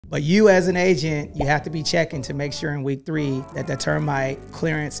But you as an agent, you have to be checking to make sure in week 3 that the termite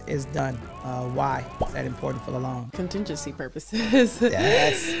clearance is done. Why is that important for the loan? Contingency purposes.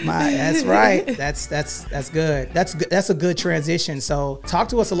 That's right. That's good. That's a good transition. So talk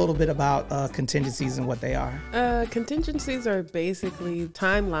to us a little bit about contingencies and what they are. Contingencies are basically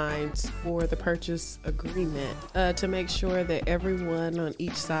timelines for the purchase agreement to make sure that everyone on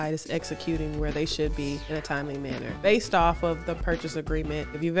each side is executing where they should be in a timely manner based off of the purchase agreement.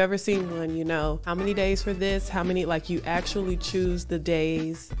 If you've ever seen one, you know how many days for this, how many, like you actually choose the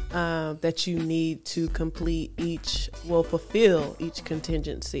days that you need to fulfill each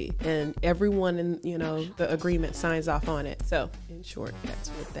contingency, and everyone in the agreement signs off on it. So in short, that's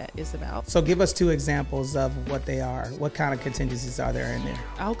what that is about. So give us 2 examples of what they are. What kind of contingencies are there in there?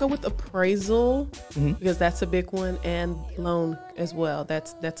 I'll go with appraisal because that's a big one, and loan as well.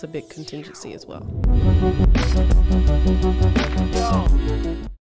 That's a big contingency as well.